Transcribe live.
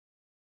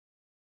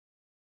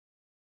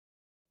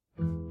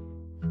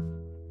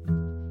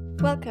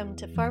Welcome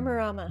to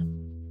Farmerama.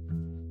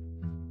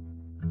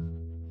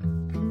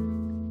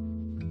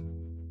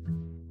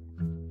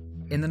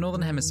 In the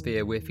Northern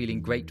Hemisphere, we're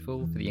feeling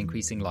grateful for the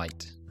increasing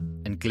light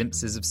and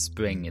glimpses of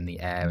spring in the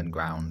air and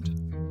ground.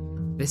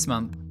 This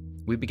month,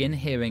 we begin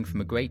hearing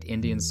from a great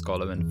Indian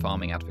scholar and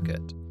farming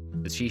advocate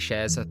as she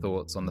shares her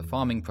thoughts on the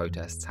farming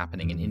protests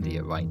happening in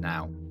India right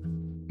now.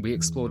 We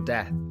explore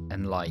death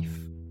and life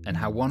and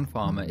how one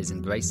farmer is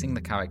embracing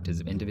the characters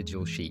of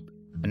individual sheep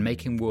and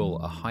making wool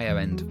a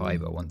higher-end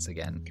fibre once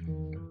again.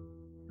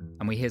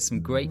 And we hear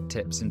some great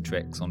tips and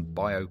tricks on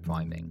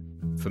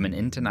biopriming from an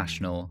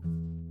international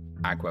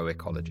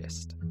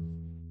agroecologist.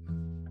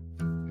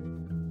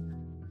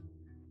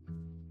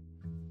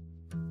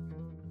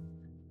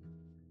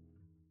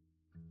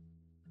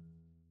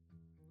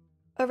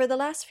 Over the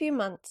last few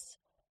months,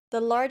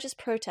 the largest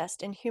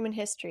protest in human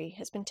history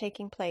has been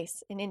taking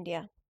place in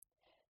India.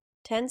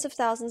 Tens of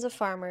thousands of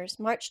farmers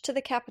marched to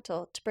the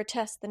capital to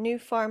protest the new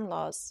farm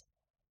laws,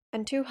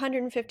 and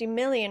 250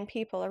 million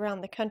people around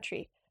the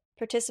country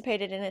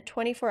participated in a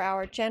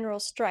 24-hour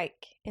general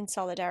strike in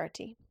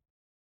solidarity.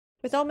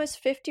 With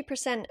almost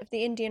 50% of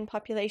the Indian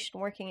population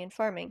working in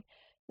farming,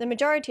 the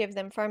majority of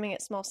them farming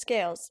at small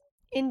scales,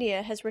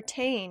 India has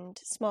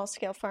retained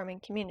small-scale farming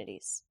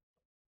communities.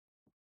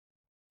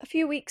 A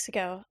few weeks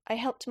ago, I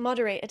helped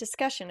moderate a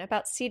discussion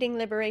about seeding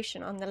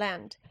liberation on the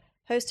land,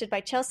 hosted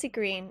by Chelsea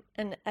Green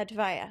and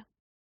Advaya.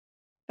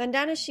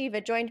 Vandana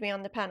Shiva joined me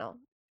on the panel.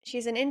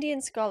 She's an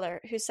Indian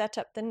scholar who set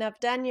up the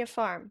Navdanya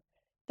Farm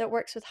that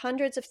works with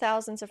hundreds of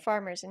thousands of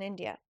farmers in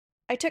India.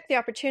 I took the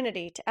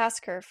opportunity to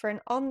ask her for an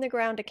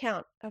on-the-ground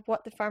account of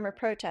what the farmer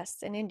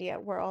protests in India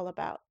were all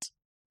about.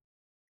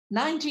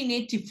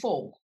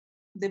 1984,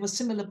 there were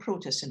similar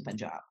protests in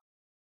Punjab.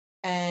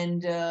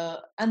 And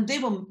they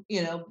were,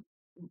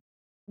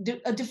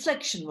 a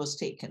deflection was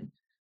taken.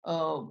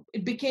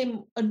 It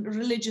became a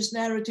religious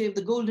narrative.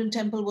 The Golden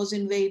Temple was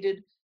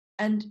invaded,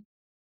 and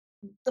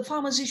the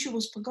farmers' issue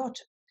was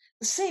forgotten.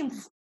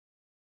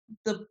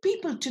 The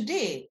people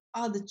today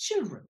are the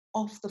children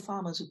of the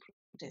farmers who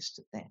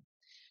protested then.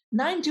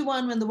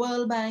 91, when the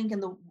World Bank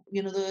and the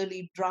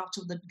early drafts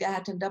of the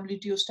GATT and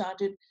WTO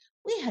started,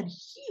 we had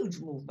huge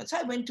movements.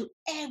 I went to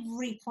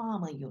every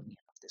farmer union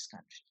of this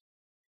country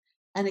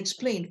and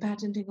explained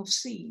patenting of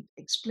seed,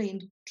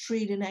 explained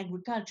trade in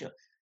agriculture,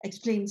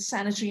 explained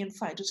sanitary and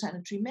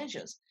phytosanitary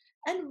measures.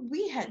 And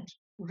we had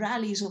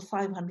rallies of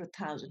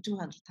 500,000,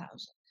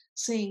 200,000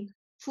 saying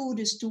food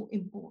is too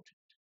important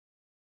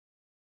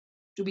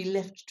to be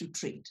left to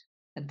trade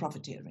and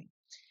profiteering.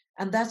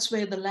 And that's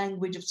where the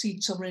language of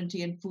seed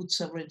sovereignty and food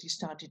sovereignty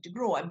started to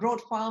grow. I brought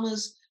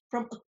farmers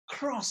from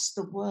across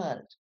the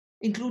world,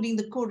 including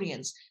the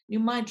Koreans. You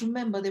might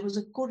remember there was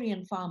a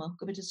Korean farmer who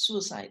committed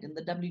suicide in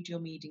the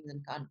WTO meetings in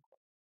Kanpur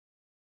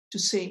to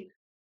say,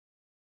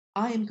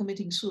 I am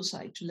committing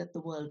suicide to let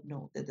the world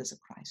know that there's a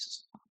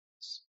crisis of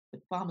farmers,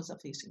 that farmers are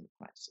facing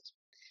a crisis.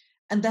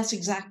 And that's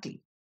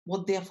exactly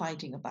what they're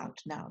fighting about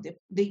now.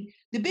 They're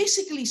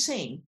basically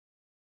saying,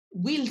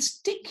 we'll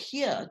stick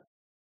here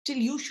till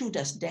you shoot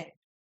us dead.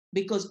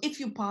 Because if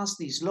you pass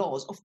these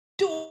laws of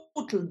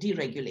total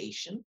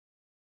deregulation,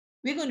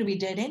 we're going to be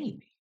dead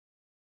anyway.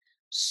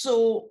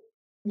 So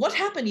what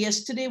happened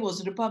yesterday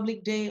was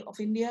Republic Day of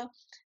India,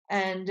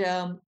 and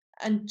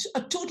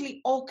a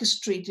totally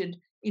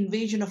orchestrated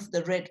invasion of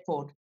the Red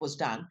Fort was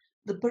done.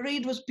 The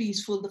parade was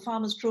peaceful. The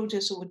farmers'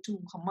 protest over 2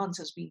 months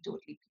has been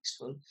totally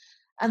peaceful.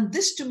 And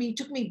this, to me,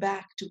 took me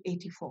back to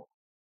 84,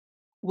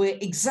 where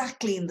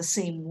exactly in the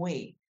same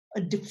way, a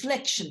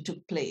deflection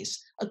took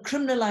place, a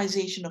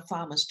criminalization of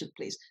farmers took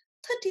place.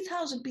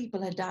 30,000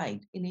 people had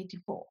died in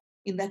 84,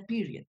 in that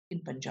period in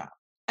Punjab.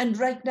 And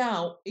right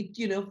now,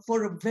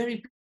 for a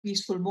very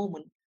peaceful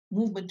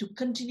movement to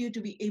continue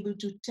to be able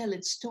to tell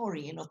its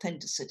story in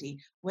authenticity,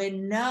 where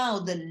now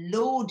the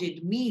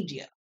loaded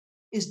media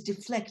is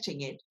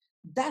deflecting it,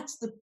 that's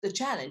the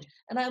challenge.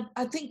 And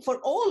I think for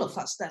all of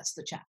us, that's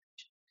the challenge.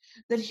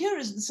 That here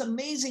is this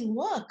amazing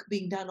work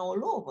being done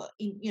all over,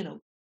 in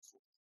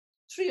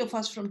 3 of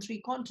us from 3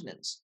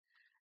 continents,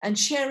 and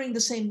sharing the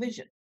same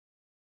vision.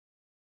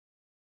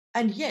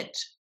 And yet,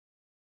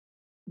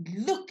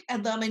 look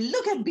at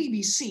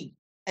BBC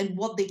and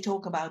what they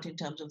talk about in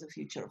terms of the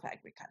future of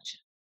agriculture.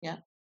 Yeah,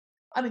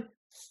 I mean,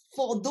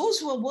 for those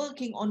who are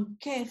working on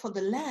care for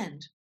the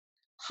land,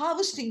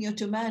 harvesting your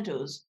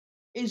tomatoes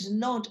is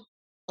not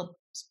a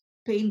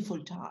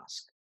painful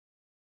task.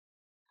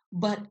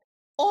 But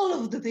all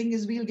of the thing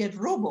is we'll get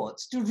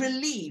robots to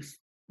relieve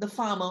the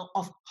farmer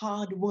of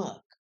hard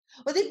work.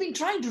 But they've been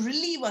trying to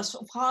relieve us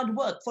of hard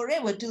work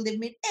forever till they've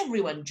made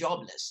everyone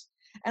jobless.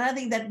 And I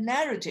think that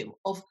narrative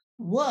of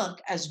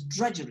work as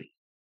drudgery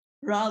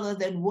rather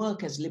than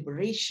work as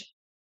liberation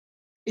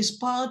is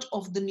part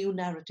of the new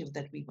narrative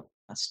that we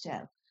must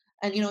tell.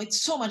 And,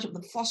 it's so much of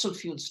the fossil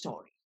fuel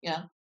story,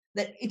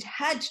 that it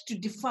had to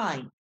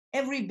define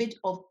every bit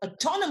of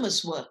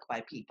autonomous work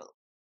by people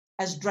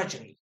as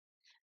drudgery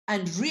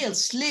and real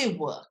slave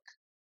work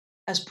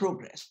as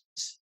progress.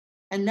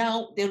 And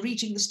now they're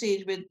reaching the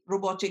stage with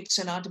robotics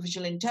and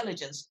artificial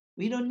intelligence.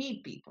 We don't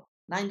need people.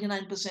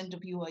 99%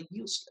 of you are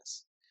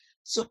useless.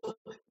 So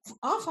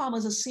our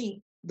farmers are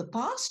seeing the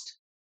past.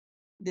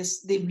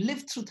 They've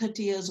lived through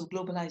 30 years of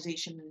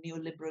globalization and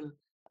neoliberal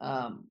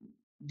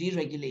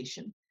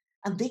deregulation,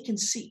 and they can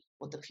see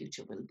what the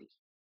future will be.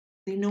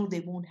 They know they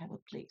won't have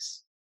a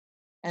place,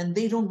 and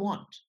they don't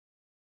want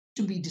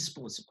to be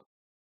disposable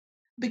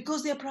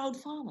because they're proud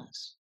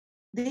farmers.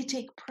 They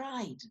take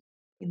pride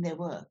in their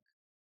work.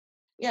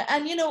 Yeah,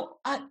 and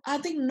I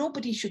think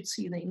nobody should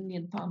see the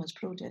Indian farmers'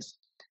 protest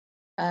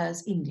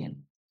as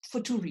Indian for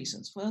two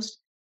reasons. First,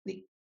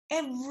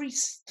 every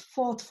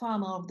fourth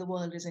farmer of the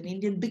world is an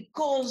Indian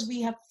because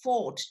we have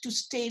fought to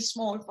stay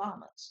small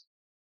farmers.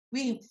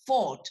 We have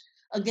fought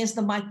against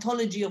the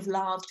mythology of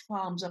large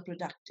farms are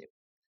productive.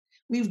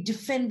 We've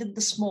defended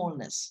the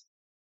smallness.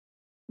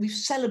 We've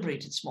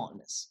celebrated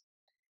smallness.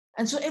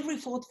 And so every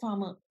fourth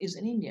farmer is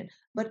an Indian.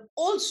 But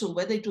also,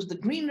 whether it was the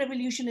Green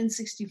Revolution in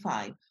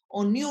 65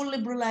 or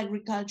neoliberal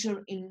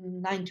agriculture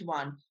in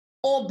 91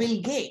 or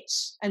Bill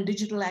Gates and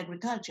digital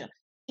agriculture,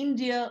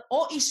 India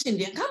or East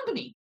India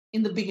Company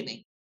in the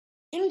beginning,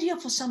 India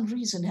for some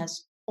reason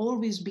has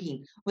always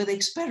been where the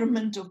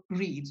experiment of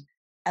greed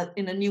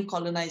in a new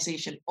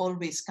colonization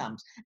always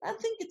comes. I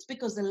think it's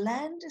because the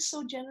land is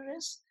so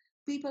generous,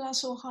 people are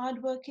so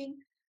hardworking,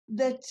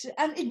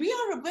 and we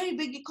are a very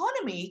big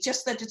economy,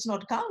 just that it's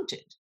not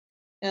counted.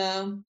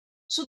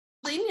 So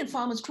the Indian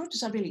farmers'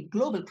 protests are really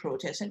global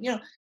protests, and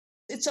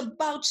it's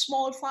about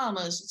small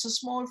farmers. It's a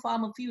small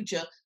farmer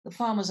future the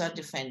farmers are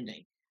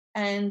defending,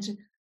 and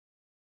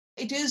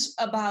it is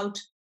about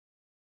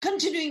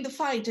continuing the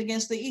fight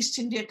against the East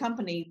India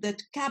Company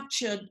that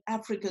captured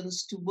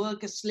Africans to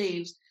work as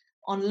slaves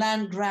on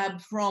land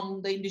grabbed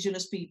from the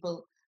indigenous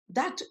people.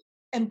 That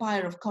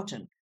empire of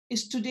cotton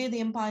is today the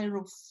empire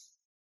of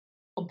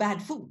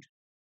bad food.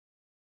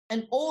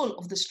 And all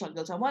of the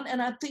struggles are won.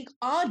 And I think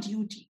our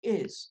duty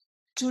is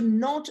to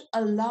not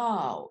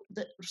allow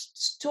the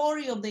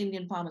story of the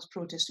Indian farmers'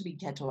 protest to be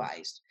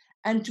ghettoized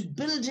and to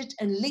build it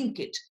and link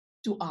it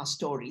to our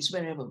stories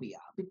wherever we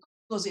are,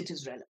 because it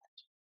is relevant.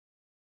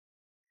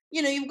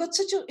 You've got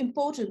such an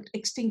important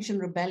extinction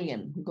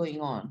rebellion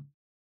going on.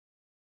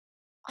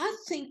 I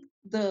think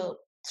the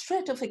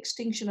threat of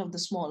extinction of the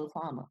small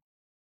farmer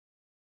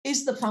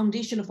is the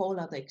foundation of all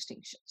other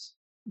extinctions,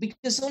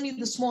 because only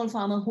the small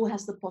farmer who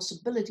has the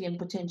possibility and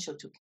potential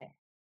to care,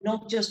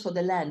 not just for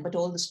the land, but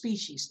all the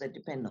species that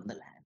depend on the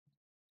land.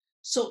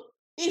 So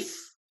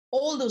if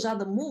all those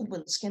other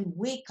movements can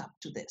wake up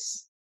to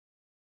this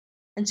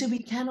and say we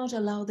cannot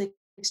allow the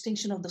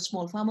extinction of the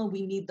small farmer,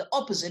 we need the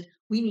opposite.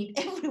 We need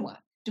everyone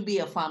to be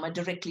a farmer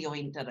directly or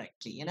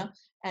indirectly,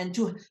 and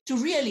to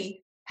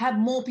really have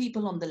more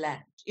people on the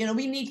land.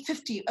 We need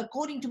 50,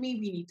 according to me,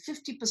 we need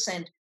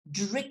 50%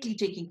 directly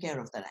taking care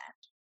of the land,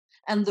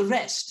 and the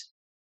rest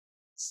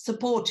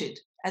supported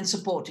and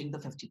supporting the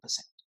 50%.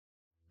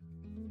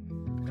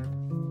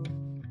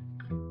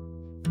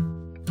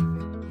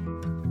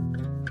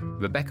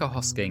 Rebecca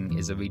Hosking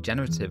is a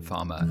regenerative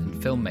farmer and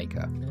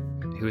filmmaker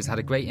who has had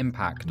a great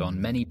impact on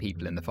many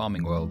people in the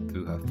farming world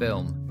through her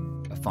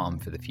film, A Farm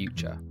for the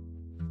Future.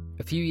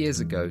 A few years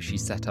ago, she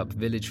set up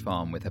Village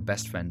Farm with her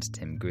best friend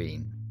Tim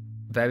Green.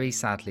 Very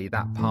sadly,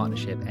 that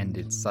partnership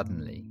ended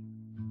suddenly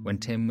when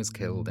Tim was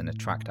killed in a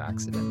tractor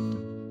accident.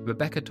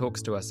 Rebecca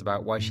talks to us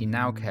about why she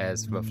now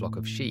cares for a flock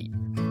of sheep,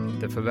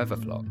 the Forever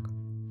Flock,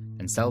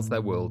 and sells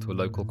their wool to a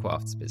local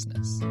crafts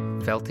business,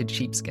 Felted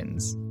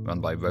Sheepskins, run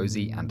by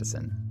Rosie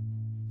Anderson.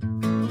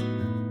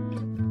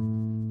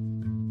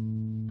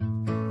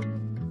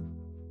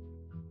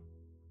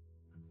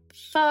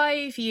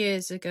 Five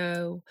years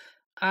ago,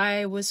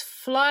 I was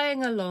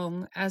flying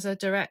along as a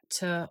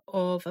director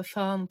of a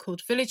farm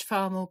called Village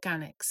Farm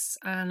Organics,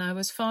 and I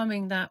was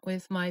farming that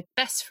with my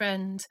best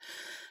friend,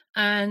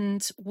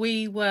 and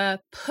we were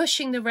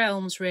pushing the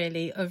realms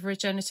really of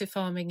regenerative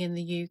farming in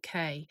the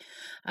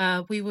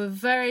UK. We were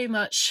very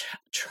much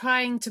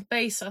trying to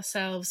base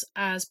ourselves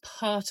as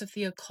part of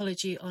the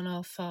ecology on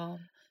our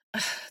farm.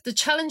 The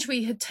challenge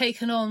we had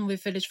taken on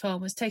with Village Farm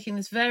was taking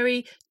this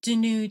very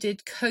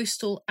denuded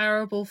coastal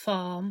arable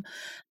farm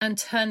and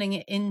turning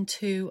it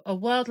into a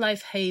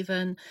wildlife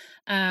haven,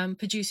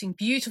 producing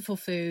beautiful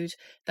food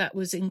that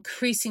was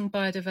increasing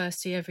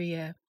biodiversity every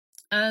year.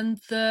 And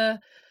the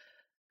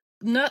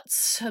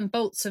nuts and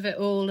bolts of it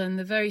all and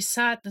the very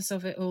sadness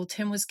of it all,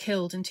 Tim was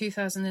killed in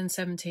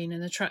 2017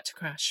 in a tractor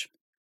crash.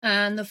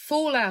 And the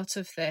fallout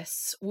of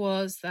this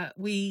was that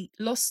we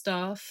lost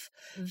staff,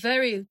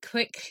 very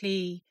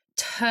quickly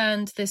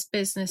turned this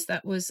business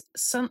that was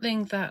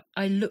something that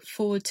I look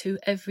forward to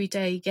every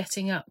day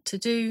getting up to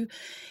do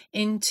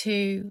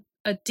into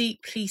a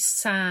deeply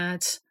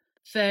sad,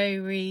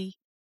 very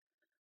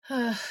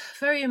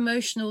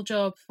emotional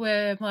job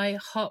where my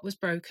heart was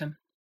broken.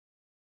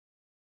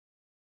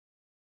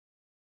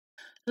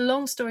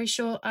 Long story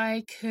short,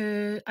 I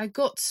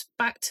got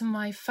back to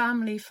my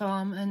family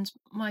farm, and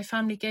my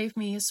family gave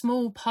me a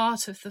small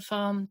part of the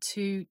farm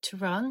to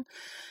run.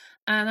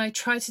 And I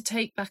tried to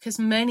take back as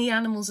many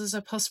animals as I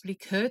possibly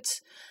could.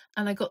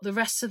 and I got the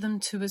rest of them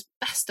to as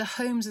best a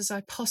homes as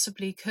I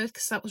possibly could,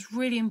 because that was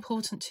really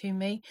important to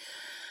me.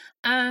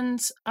 And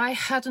I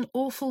had an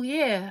awful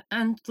year,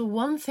 and the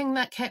one thing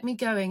that kept me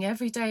going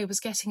every day was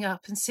getting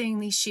up and seeing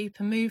these sheep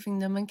and moving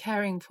them and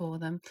caring for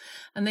them.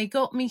 And they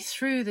got me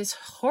through this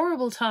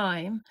horrible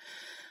time.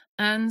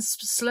 And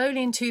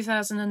slowly in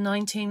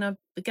 2019, I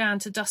began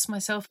to dust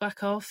myself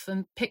back off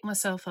and pick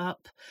myself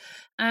up.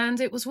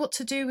 And it was what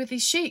to do with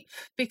these sheep,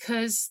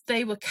 because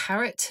they were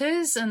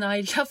characters and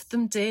I loved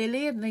them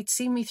dearly, and they'd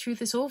seen me through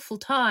this awful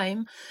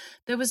time.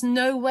 There was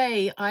no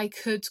way I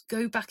could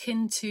go back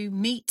into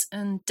meat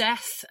and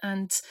death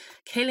and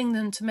killing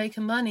them to make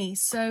money.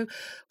 So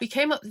we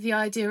came up with the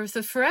idea of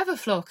the Forever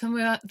Flock, and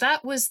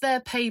that was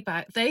their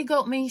payback. They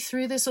got me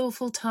through this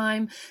awful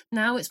time.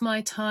 Now it's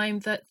my time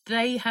that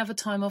they have a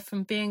time off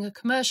from being a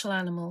commercial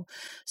animal.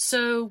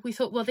 So we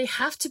thought, well, they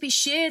have to be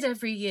sheared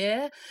every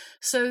year.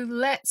 So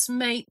let's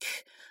make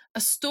a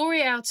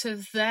story out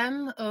of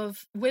them,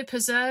 of we're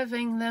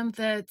preserving them,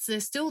 they're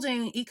still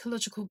doing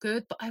ecological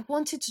good, but I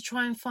wanted to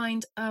try and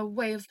find a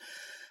way of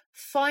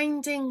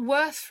finding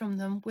worth from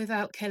them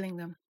without killing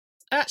them.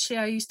 Actually,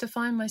 I used to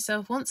find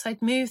myself, once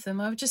I'd moved them,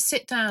 I would just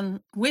sit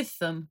down with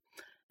them,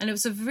 and it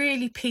was a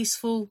really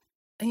peaceful,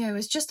 it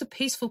was just a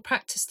peaceful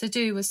practice to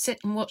do, was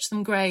sit and watch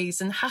them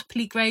graze and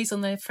happily graze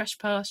on their fresh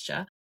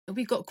pasture.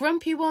 We've got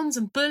grumpy ones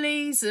and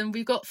bullies, and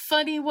we've got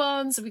funny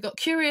ones, and we've got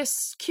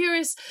curious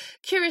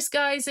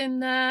guys in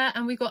there,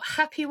 and we've got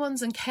happy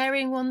ones and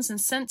caring ones and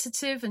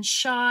sensitive and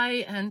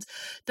shy. And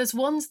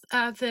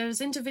there's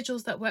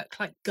individuals that work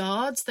like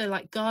guards. They're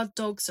like guard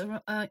dogs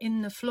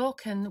in the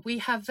flock, and we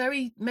have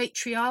very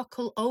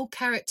matriarchal old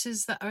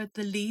characters that are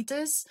the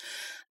leaders,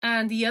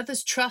 and the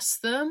others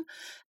trust them.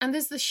 And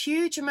there's this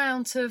huge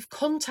amount of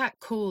contact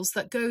calls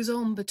that goes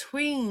on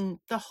between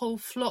the whole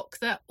flock.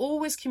 They're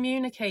always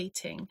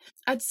communicating.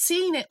 I'd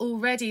seen it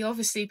already,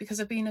 obviously, because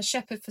I've been a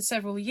shepherd for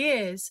several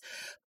years,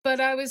 but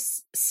I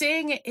was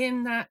seeing it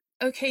in that,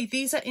 okay,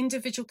 these are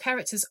individual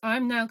characters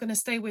I'm now going to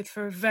stay with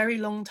for a very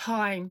long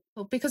time.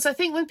 Well, because I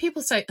think when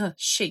people say,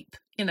 sheep,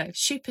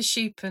 sheep is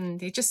sheep,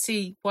 and you just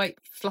see white,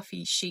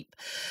 fluffy sheep.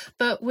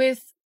 But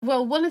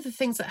one of the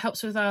things that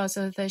helps with ours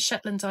are the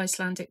Shetland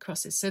Icelandic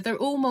crosses. So they're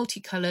all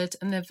multicoloured,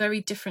 and they're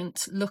very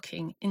different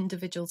looking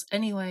individuals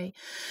anyway.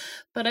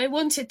 But I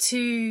wanted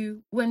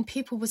to, when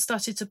people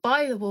started to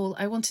buy the wool,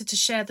 I wanted to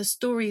share the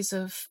stories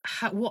of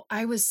what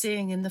I was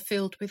seeing in the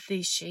field with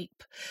these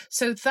sheep.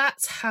 So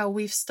that's how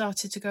we've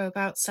started to go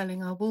about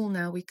selling our wool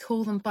now. We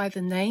call them by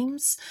the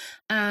names,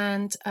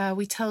 and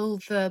we tell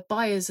the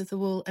buyers of the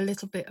wool a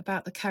little bit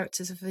about the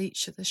characters of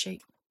each of the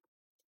sheep.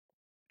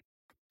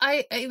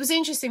 It was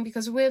interesting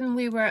because when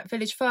we were at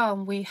Village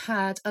Farm, we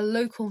had a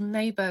local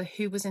neighbour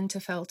who was into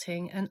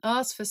felting and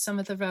asked for some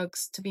of the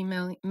rugs to be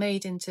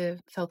made into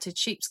felted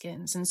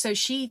sheepskins. And so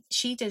she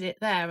did it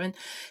there. And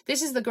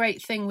this is the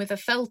great thing with a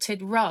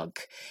felted rug,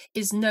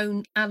 is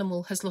no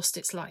animal has lost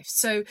its life.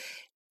 So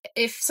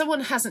if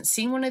someone hasn't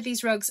seen one of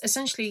these rugs,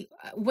 essentially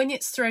when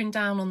it's thrown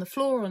down on the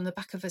floor or on the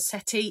back of a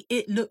settee,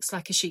 it looks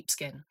like a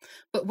sheepskin.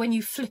 But when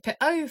you flip it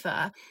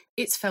over,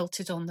 it's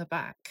felted on the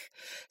back.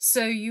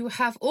 So you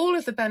have all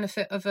of the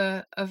benefit of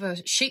a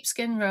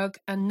sheepskin rug,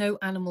 and no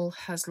animal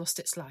has lost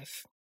its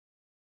life.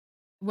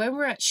 When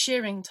we're at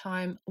shearing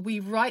time, we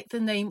write the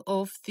name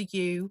of the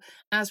ewe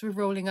as we're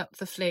rolling up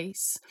the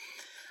fleece.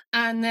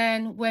 And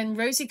then when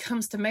Rosie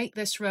comes to make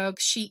this rug,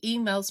 she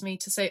emails me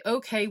to say,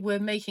 okay, we're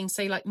making,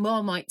 say, like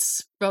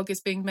Marmite's rug is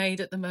being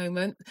made at the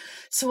moment.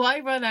 So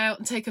I run out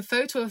and take a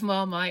photo of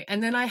Marmite,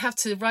 and then I have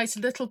to write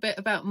a little bit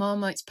about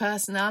Marmite's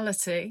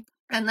personality.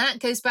 And that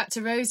goes back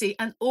to Rosie,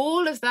 and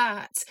all of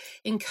that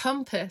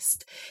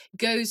encompassed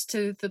goes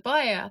to the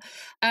buyer.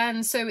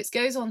 And so it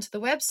goes onto the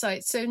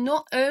website. So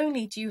not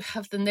only do you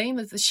have the name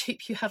of the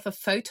sheep, you have a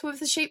photo of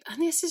the sheep.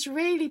 And this is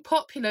really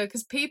popular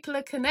because people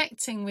are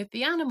connecting with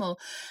the animal.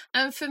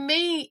 And for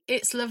me,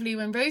 it's lovely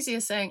when Rosie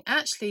is saying,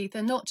 actually,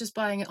 they're not just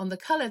buying it on the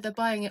colour, they're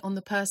buying it on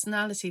the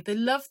personality. They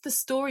love the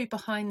story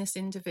behind this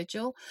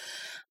individual.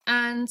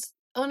 And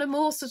on a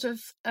more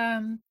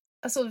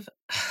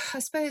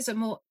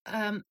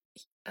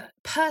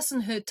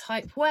personhood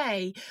type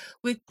way,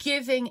 we're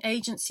giving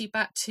agency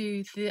back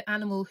to the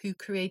animal who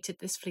created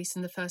this fleece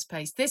in the first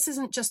place. This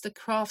isn't just a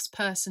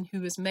craftsperson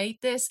who has made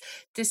this.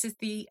 This is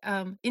the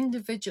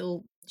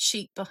individual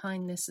sheep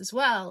behind this as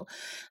well.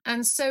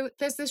 And so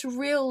there's this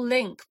real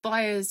link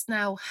buyers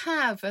now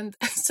have, and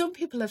some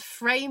people are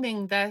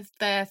framing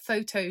their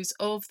photos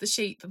of the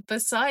sheep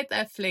beside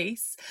their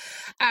fleece,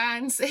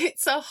 and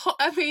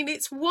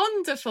it's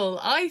wonderful,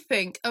 I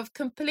think, of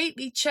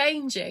completely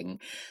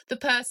changing the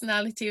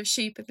personality of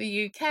sheep in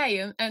the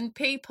UK, and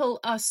people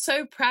are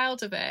so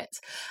proud of it.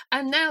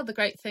 And now the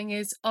great thing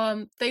is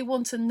they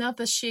want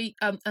another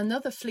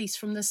fleece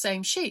from the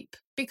same sheep,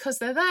 because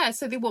they're there,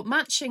 so they want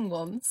matching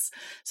ones.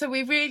 So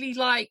we really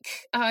like,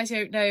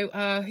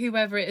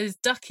 whoever it is,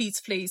 Ducky's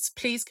fleece,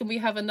 please can we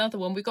have another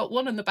one? We've got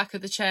one on the back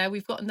of the chair,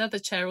 we've got another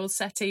chair or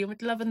settee, and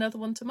we'd love another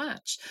one to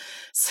match.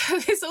 So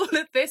all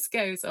of this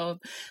goes on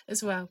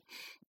as well.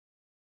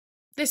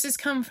 This has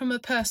come from a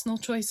personal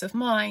choice of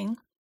mine.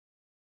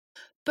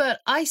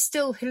 But I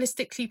still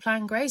holistically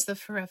plan graze the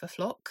forever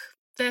flock.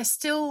 They're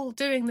still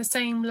doing the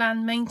same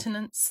land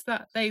maintenance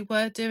that they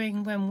were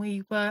doing when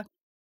we were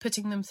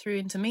putting them through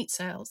into meat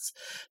sales.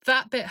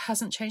 That bit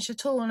hasn't changed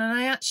at all. And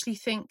I actually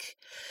think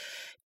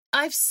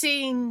I've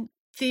seen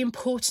the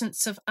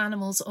importance of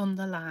animals on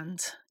the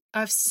land.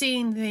 I've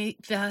seen the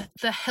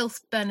health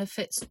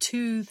benefits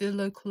to the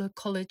local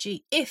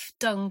ecology if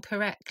done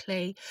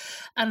correctly,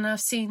 and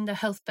I've seen the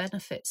health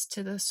benefits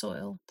to the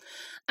soil.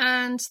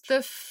 And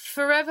the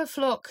forever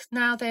flock,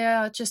 now they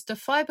are just a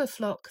fibre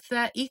flock,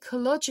 their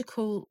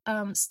ecological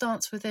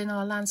stance within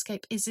our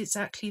landscape is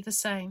exactly the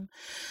same.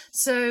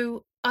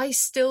 So I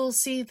still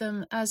see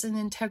them as an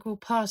integral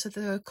part of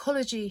the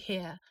ecology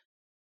here.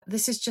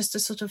 This is just a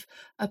sort of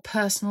a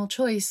personal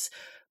choice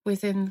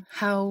within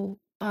how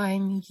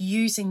I'm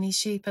using these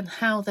sheep and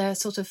how they're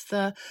sort of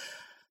the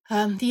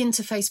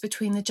interface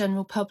between the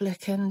general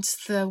public and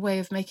the way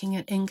of making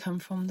an income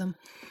from them.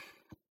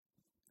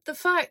 The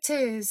fact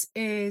is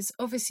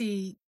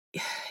obviously,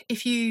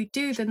 if you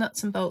do the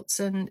nuts and bolts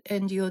and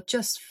you're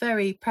just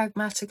very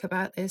pragmatic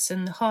about this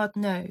and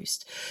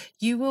hard-nosed,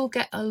 you will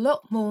get a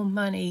lot more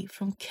money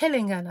from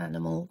killing an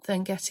animal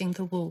than getting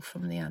the wool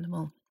from the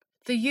animal.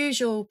 The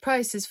usual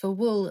prices for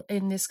wool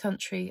in this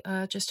country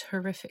are just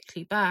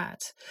horrifically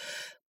bad.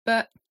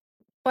 But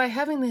by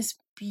having this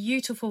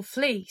beautiful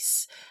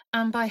fleece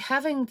and by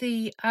having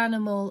the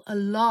animal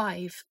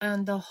alive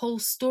and the whole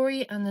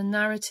story and the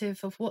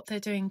narrative of what they're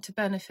doing to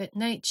benefit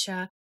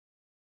nature,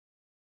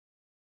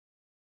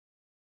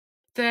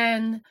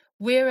 then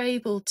we're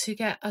able to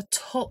get a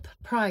top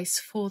price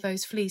for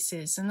those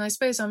fleeces. And I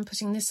suppose I'm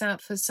putting this out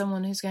for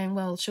someone who's going,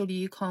 well, surely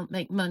you can't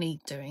make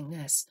money doing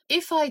this.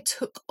 If I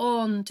took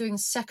on doing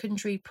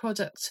secondary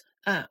product,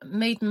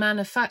 made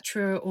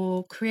manufacturer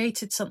or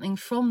created something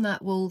from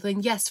that wool,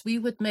 then yes, we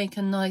would make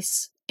a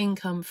nice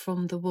income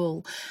from the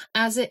wool.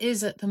 As it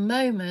is at the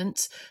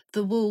moment,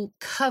 the wool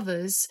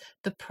covers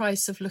the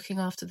price of looking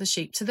after the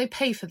sheep, so they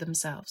pay for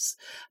themselves.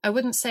 I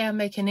wouldn't say I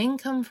make an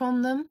income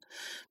from them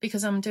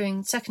because I'm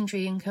doing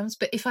secondary incomes,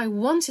 but if I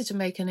wanted to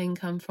make an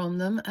income from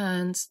them,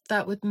 and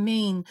that would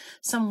mean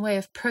some way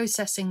of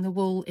processing the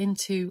wool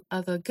into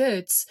other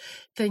goods,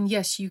 then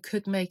yes, you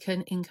could make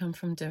an income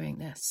from doing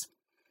this.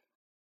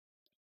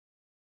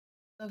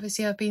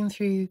 Obviously, I've been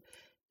through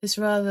this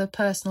rather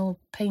personal,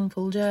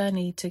 painful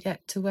journey to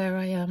get to where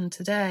I am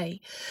today.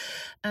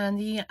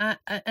 And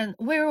and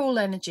we're all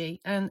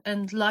energy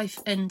and life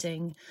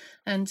ending.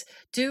 And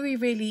do we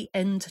really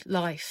end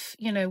life?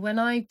 You know, when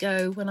I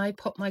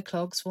pop my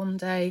clogs one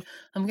day,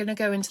 I'm going to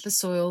go into the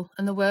soil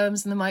and the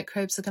worms and the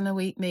microbes are going to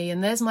eat me.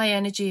 And there's my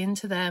energy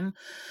into them.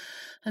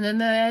 And then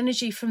the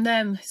energy from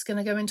them is going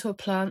to go into a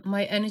plant.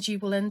 My energy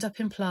will end up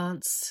in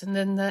plants. And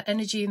then the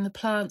energy in the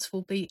plants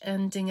will be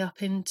ending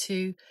up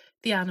into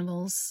the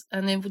animals.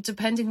 And then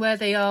depending where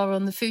they are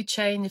on the food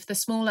chain, if they're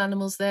small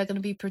animals, they're going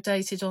to be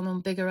predated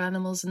on bigger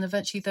animals. And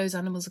eventually those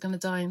animals are going to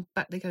die and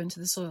back they go into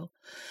the soil.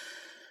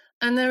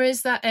 And there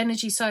is that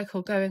energy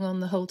cycle going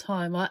on the whole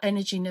time. Our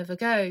energy never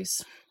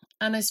goes.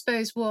 And I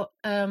suppose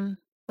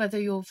whether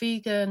you're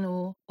vegan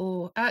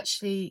or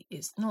actually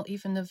it's not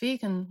even a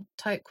vegan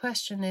type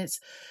question, it's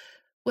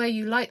where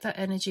you like that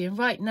energy. And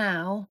right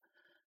now,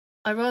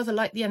 I rather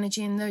like the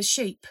energy in those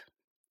sheep.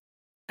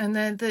 And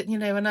then,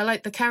 and I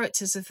like the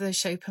characters of those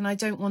sheep, and I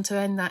don't want to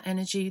end that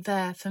energy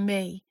there for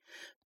me.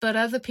 But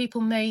other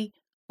people may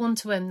want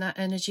to end that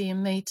energy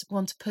and may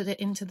want to put it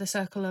into the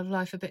circle of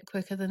life a bit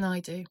quicker than I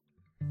do.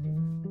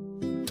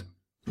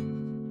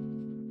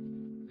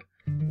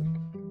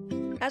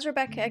 As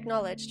Rebecca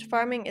acknowledged,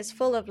 farming is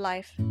full of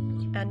life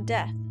and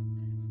death.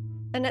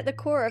 And at the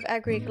core of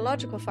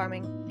agroecological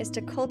farming is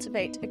to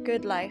cultivate a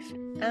good life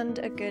and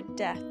a good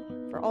death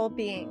for all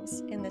beings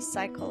in this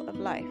cycle of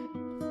life.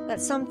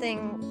 That's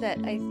something that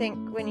I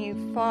think when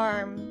you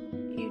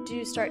farm, you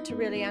do start to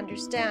really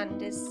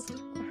understand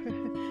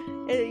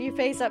you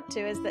face up to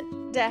is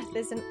that death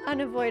is an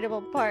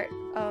unavoidable part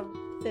of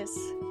this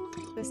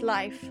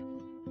life.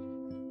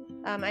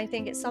 I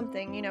think it's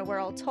something, we're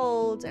all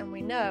told and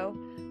we know,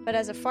 but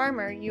as a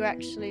farmer, you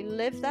actually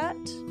live that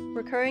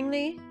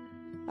recurringly,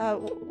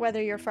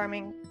 whether you're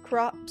farming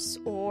crops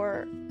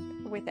or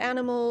with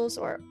animals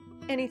or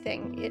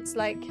anything. It's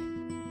like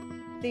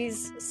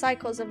these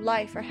cycles of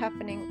life are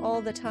happening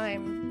all the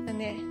time, and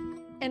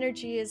the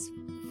energy is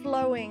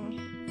flowing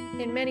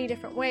in many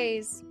different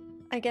ways.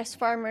 I guess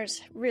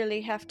farmers really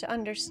have to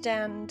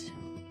understand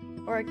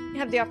or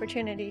have the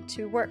opportunity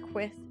to work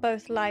with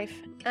both life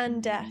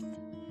and death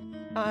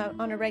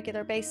on a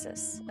regular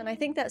basis. And I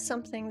think that's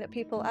something that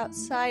people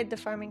outside the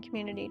farming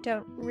community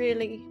don't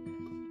really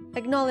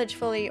acknowledge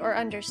fully or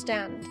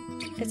understand.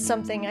 It's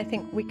something I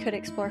think we could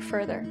explore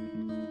further.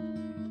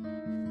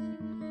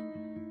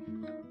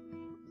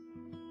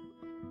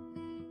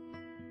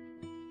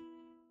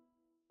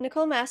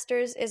 Nicole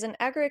Masters is an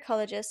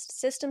agroecologist,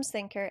 systems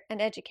thinker,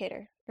 and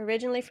educator,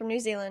 originally from New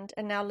Zealand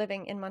and now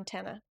living in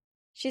Montana.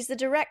 She's the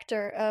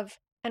director of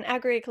an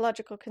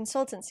agroecological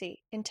consultancy,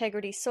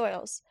 Integrity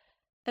Soils,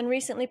 and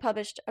recently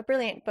published a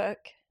brilliant book,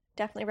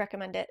 definitely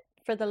recommend it,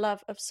 For the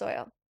Love of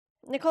Soil.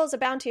 Nicole's a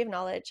bounty of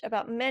knowledge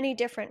about many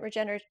different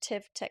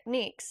regenerative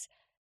techniques,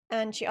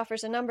 and she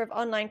offers a number of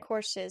online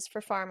courses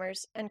for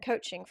farmers and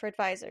coaching for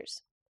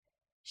advisors.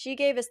 She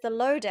gave us the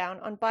lowdown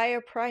on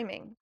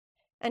biopriming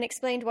and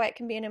explained why it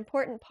can be an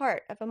important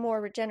part of a more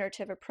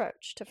regenerative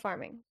approach to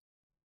farming.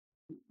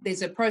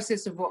 There's a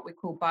process of what we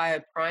call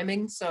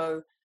biopriming,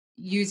 so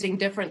using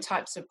different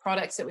types of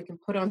products that we can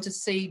put onto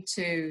seed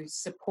to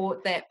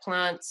support that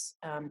plant's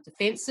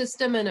defense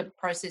system in a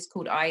process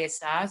called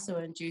ISR, so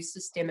induced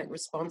systemic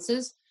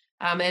responses.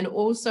 And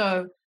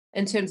also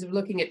in terms of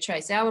looking at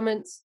trace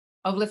elements,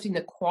 of lifting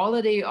the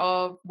quality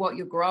of what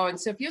you're growing.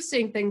 So if you're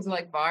seeing things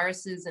like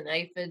viruses and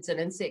aphids and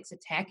insects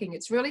attacking,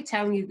 it's really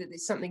telling you that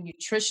there's something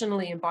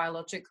nutritionally and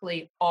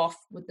biologically off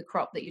with the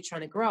crop that you're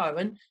trying to grow.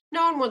 And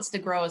no one wants to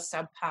grow a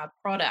subpar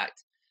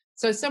product.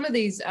 So some of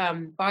these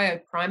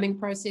biopriming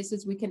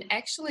processes, we can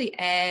actually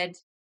add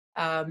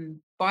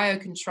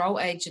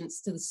biocontrol agents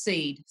to the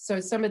seed.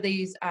 So some of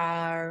these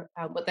are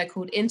what they're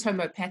called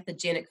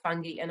entomopathogenic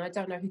fungi. And I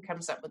don't know who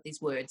comes up with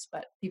these words,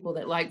 but people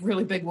that like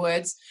really big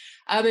words.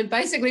 And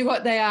basically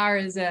what they are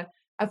is a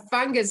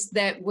fungus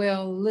that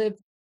will live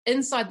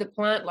inside the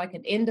plant like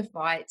an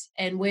endophyte.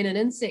 And when an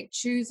insect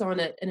chews on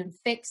it, it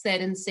infects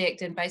that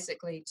insect and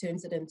basically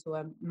turns it into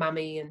a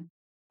mummy, and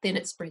then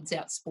it spreads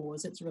out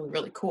spores. It's really,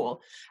 really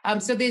cool.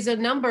 So there's a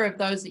number of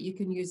those that you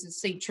can use as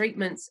seed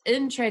treatments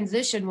in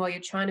transition while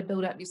you're trying to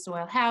build up your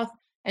soil health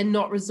and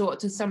not resort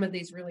to some of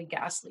these really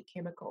ghastly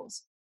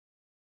chemicals.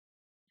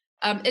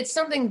 It's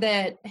something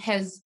that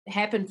has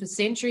happened for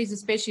centuries,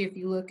 especially if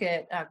you look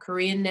at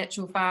Korean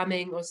natural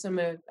farming or some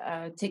of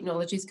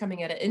technologies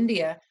coming out of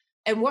India.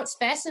 And what's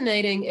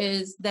fascinating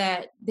is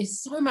that there's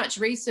so much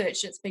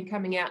research that's been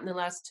coming out in the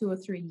last 2 or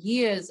 3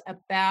 years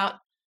about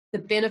the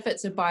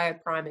benefits of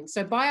biopriming.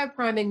 So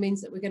biopriming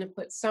means that we're going to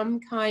put some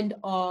kind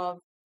of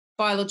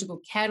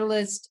biological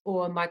catalyst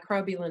or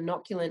microbial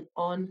inoculant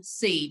on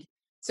seed.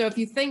 So if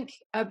you think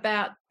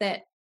about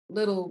that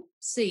little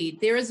seed,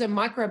 there is a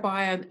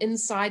microbiome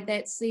inside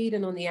that seed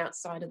and on the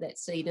outside of that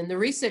seed. And the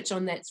research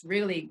on that's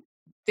really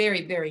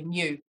very, very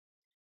new.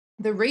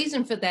 The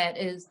reason for that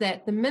is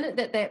that the minute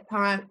that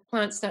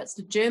plant starts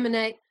to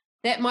germinate,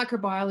 that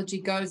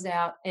microbiology goes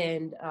out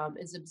and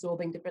is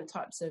absorbing different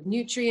types of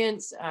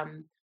nutrients,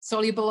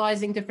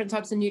 solubilizing different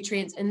types of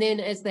nutrients. And then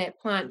as that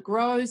plant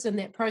grows in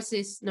that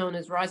process known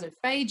as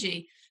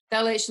rhizophagy,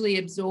 they'll actually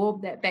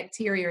absorb that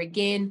bacteria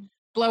again,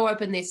 blow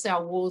open their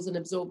cell walls and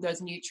absorb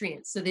those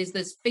nutrients. So there's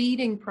this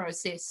feeding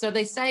process. So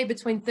they say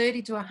between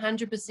 30 to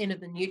 100% of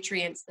the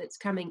nutrients that's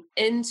coming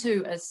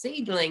into a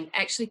seedling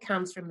actually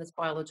comes from this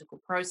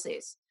biological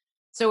process.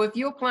 So if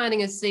you're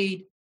planting a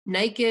seed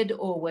naked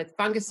or with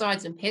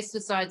fungicides and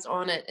pesticides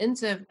on it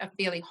into a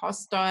fairly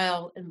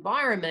hostile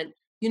environment,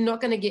 you're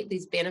not going to get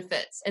these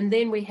benefits. And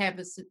then we have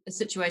a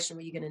situation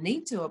where you're going to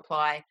need to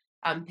apply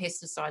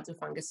pesticides or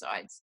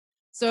fungicides.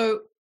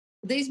 So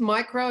these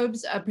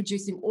microbes are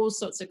producing all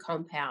sorts of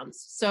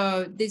compounds.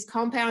 So these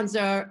compounds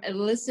are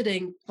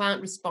eliciting plant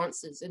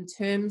responses in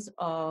terms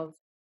of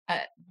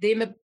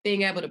them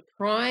being able to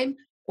prime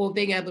or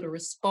being able to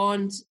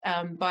respond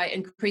by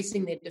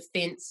increasing their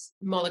defense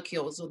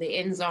molecules or their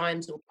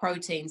enzymes or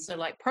proteins. So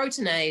like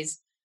proteinase,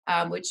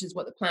 which is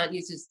what the plant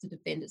uses to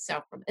defend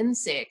itself from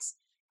insects,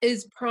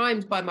 is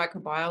primed by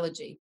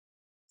microbiology.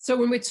 So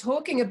when we're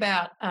talking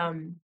about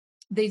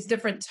these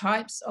different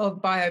types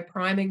of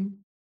biopriming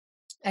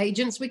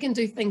agents, we can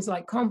do things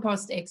like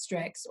compost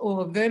extracts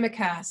or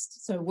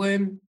vermicast, so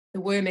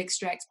the worm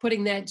extracts,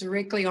 putting that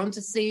directly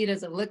onto seed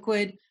as a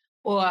liquid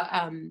or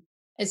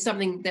as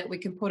something that we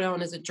can put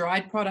on as a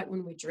dried product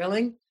when we're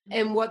drilling.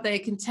 And what they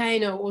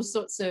contain are all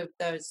sorts of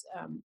those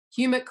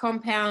humic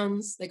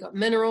compounds. They got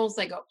minerals,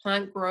 they got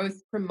plant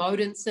growth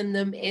promotants in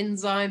them,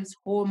 enzymes,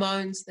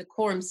 hormones, the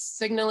quorum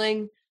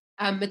signaling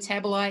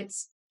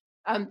metabolites.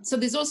 So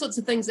there's all sorts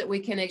of things that we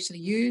can actually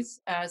use.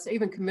 So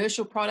even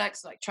commercial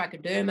products like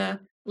trichoderma,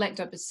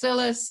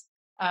 lactobacillus,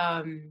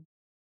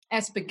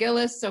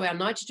 aspergillus, so our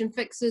nitrogen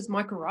fixers,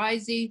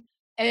 mycorrhizae.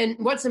 And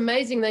what's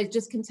amazing, they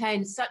just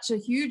contain such a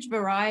huge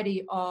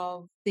variety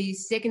of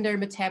these secondary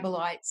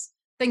metabolites,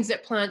 things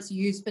that plants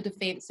use for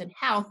defense and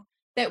health,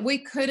 that we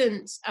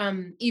couldn't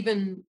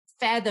even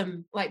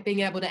fathom, like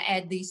being able to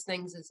add these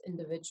things as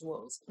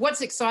individuals.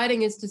 What's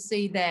exciting is to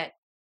see that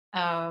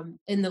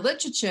in the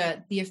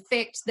literature, the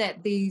effect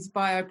that these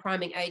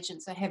biopriming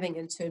agents are having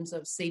in terms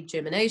of seed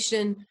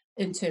germination,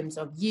 in terms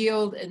of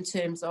yield, in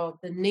terms of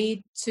the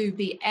need to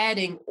be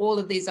adding all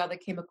of these other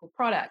chemical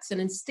products,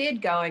 and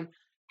instead going,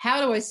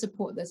 how do I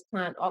support this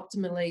plant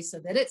optimally so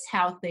that it's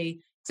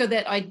healthy, so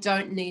that I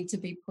don't need to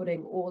be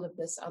putting all of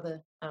this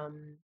other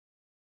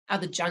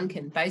junk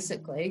in,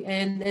 basically.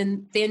 And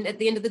then at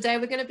the end of the day,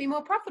 we're going to be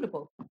more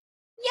profitable.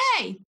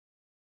 Yay!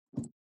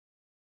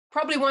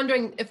 Probably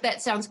wondering if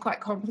that sounds quite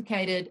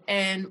complicated.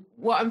 And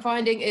what I'm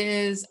finding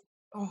is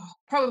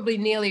probably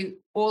nearly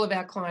all of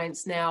our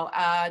clients now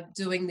are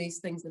doing these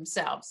things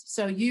themselves.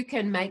 So you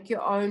can make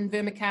your own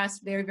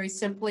vermicast very, very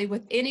simply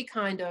with any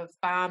kind of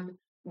farm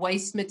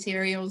waste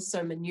materials,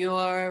 so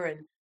manure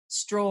and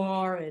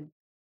straw and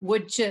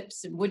wood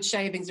chips and wood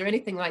shavings or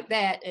anything like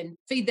that and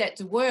feed that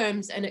to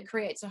worms, and it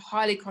creates a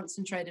highly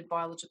concentrated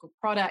biological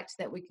product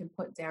that we can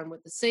put down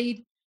with the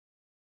seed.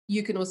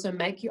 You can also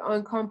make your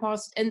own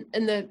compost. And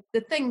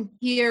the thing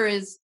here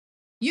is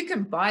you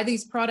can buy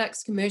these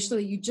products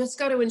commercially. You just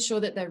got to ensure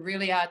that they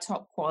really are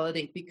top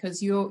quality,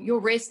 because you're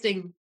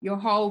resting your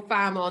whole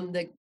farm on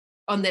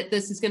that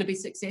this is going to be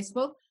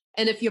successful.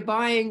 And if you're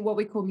buying what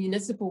we call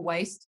municipal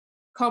waste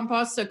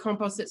compost, so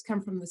compost that's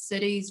come from the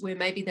cities where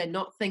maybe they're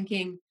not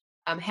thinking,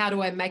 how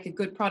do I make a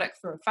good product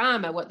for a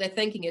farmer? What they're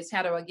thinking is,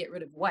 how do I get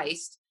rid of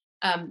waste?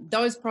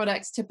 Those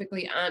products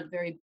typically aren't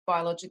very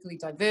biologically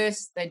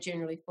diverse. They're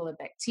generally full of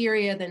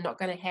bacteria. They're not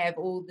going to have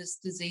all this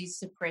disease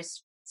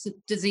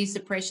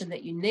suppression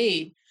that you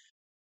need.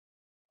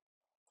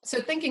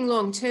 So thinking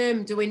long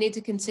term, do we need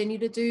to continue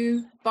to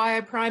do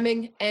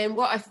biopriming? And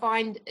what I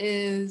find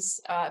is,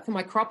 for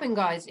my cropping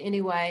guys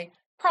anyway,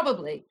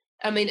 probably.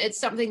 I mean, it's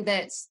something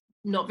that's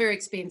not very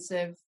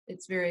expensive.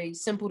 It's very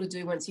simple to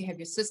do once you have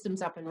your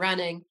systems up and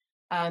running.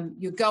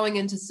 You're going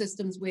into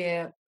systems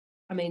where,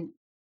 I mean,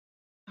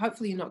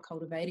 hopefully you're not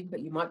cultivating, but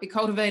you might be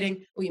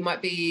cultivating, or you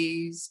might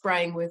be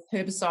spraying with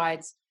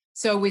herbicides.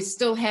 So we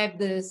still have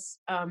this,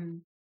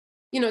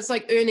 it's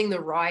like earning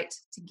the right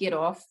to get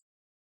off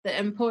the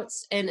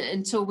inputs. And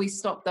until we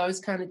stop those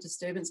kind of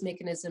disturbance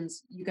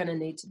mechanisms, you're going to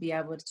need to be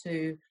able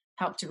to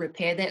help to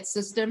repair that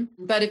system.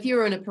 But if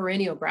you're in a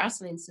perennial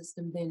grassland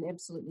system, then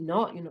absolutely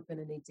not. You're not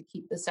going to need to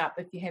keep this up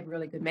if you have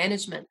really good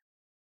management.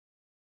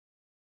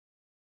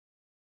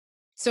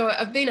 So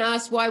I've been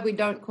asked why we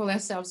don't call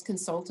ourselves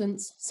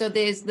consultants. So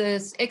there's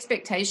this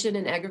expectation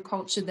in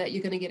agriculture that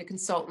you're going to get a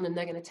consultant and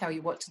they're going to tell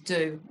you what to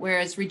do.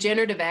 Whereas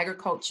regenerative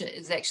agriculture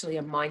is actually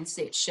a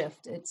mindset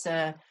shift. It's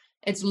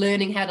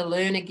learning how to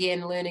learn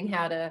again, learning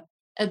how to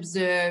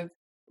observe,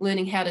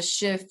 learning how to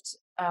shift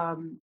a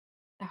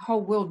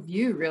whole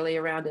worldview really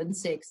around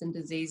insects and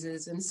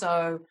diseases. And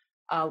so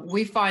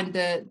we find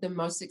the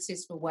most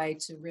successful way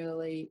to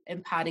really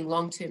imparting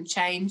long-term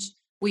change,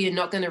 where you're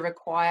not going to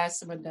require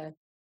someone to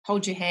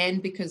hold your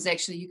hand, because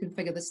actually you can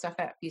figure this stuff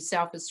out for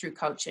yourself, is through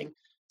coaching.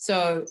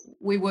 So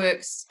we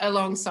work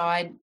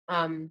alongside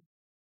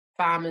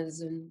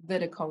farmers and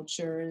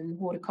viticulture and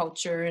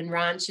horticulture and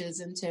ranchers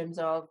in terms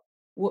of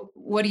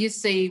what do you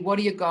see, what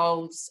are your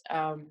goals,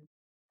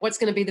 what's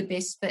going to be the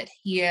best fit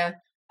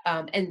here,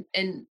 and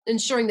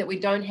ensuring that we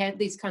don't have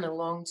these kind of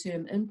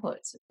long-term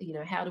inputs.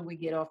 How do we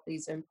get off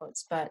these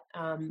inputs? But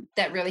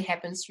that really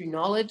happens through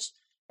knowledge.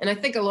 And I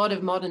think a lot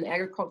of modern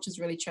agriculture has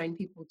really trained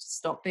people to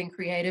stop being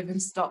creative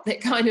and stop that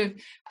kind of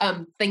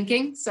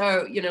thinking.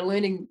 So,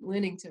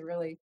 learning to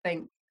really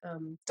think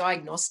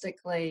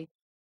diagnostically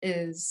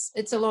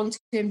it's a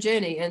long-term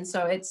journey. And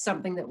so it's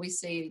something that we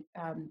see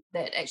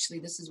that actually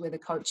this is where the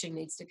coaching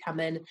needs to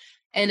come in.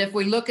 And if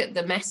we look at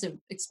the massive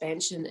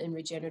expansion in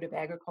regenerative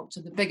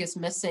agriculture, the biggest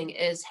missing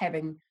is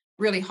having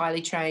really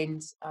highly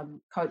trained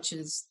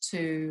coaches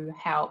to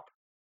help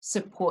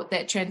support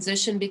that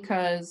transition,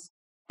 because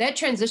that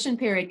transition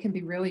period can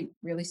be really,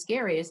 really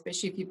scary,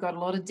 especially if you've got a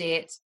lot of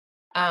debt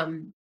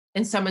and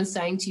someone's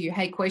saying to you,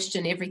 hey,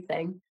 question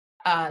everything.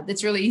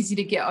 That's really easy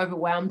to get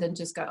overwhelmed and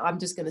just go, I'm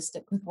just going to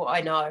stick with what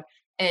I know.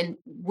 And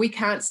we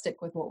can't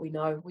stick with what we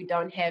know. We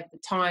don't have the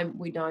time.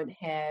 We don't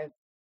have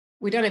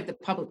the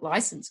public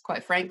license,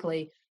 quite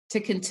frankly, to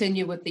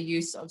continue with the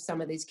use of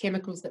some of these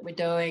chemicals that we're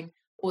doing,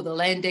 or the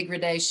land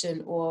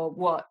degradation,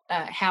 or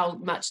how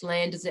much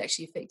land is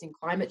actually affecting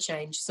climate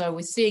change. So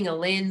we're seeing a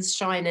lens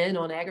shine in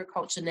on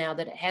agriculture now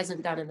that it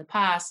hasn't done in the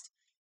past.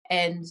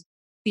 And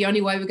the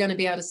only way we're going to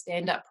be able to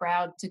stand up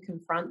proud to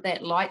confront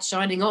that light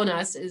shining on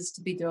us is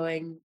to be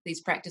doing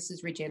these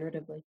practices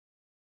regeneratively.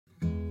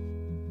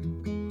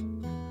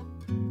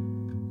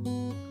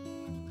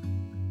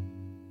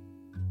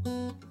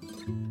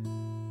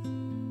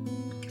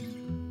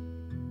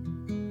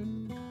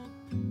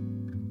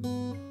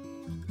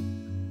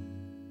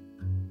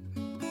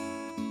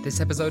 This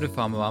episode of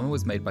Farmerama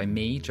was made by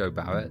me, Joe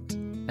Barrett,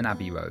 and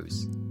Abby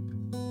Rose.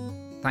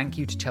 Thank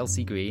you to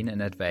Chelsea Green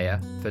and Advaya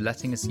for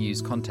letting us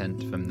use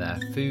content from their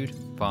Food,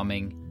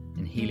 Farming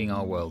and Healing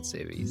Our World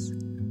series.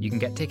 You can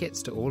get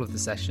tickets to all of the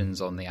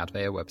sessions on the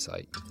Advaya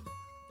website.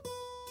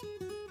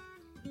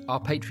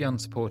 Our Patreon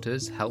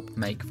supporters help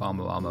make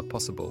Farmerama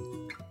possible.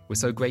 We're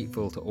so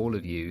grateful to all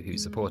of you who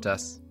support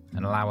us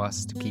and allow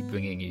us to keep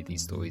bringing you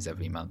these stories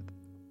every month.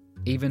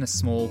 Even a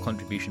small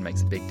contribution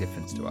makes a big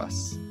difference to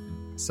us.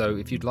 So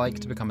if you'd like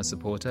to become a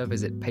supporter,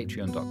 visit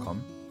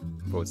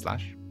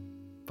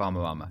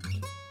patreon.com/Farmerama.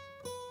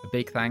 A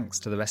big thanks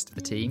to the rest of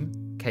the team: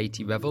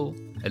 Katie Revel,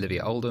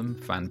 Olivia Oldham,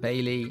 Fran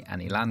Bailey,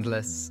 Annie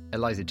Landless,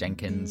 Eliza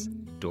Jenkins,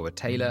 Dora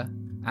Taylor,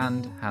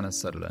 and Hannah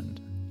Sutherland.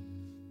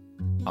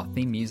 Our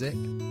theme music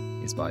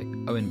is by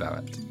Owen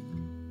Barrett.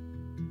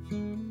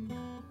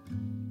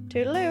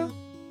 Toodaloo!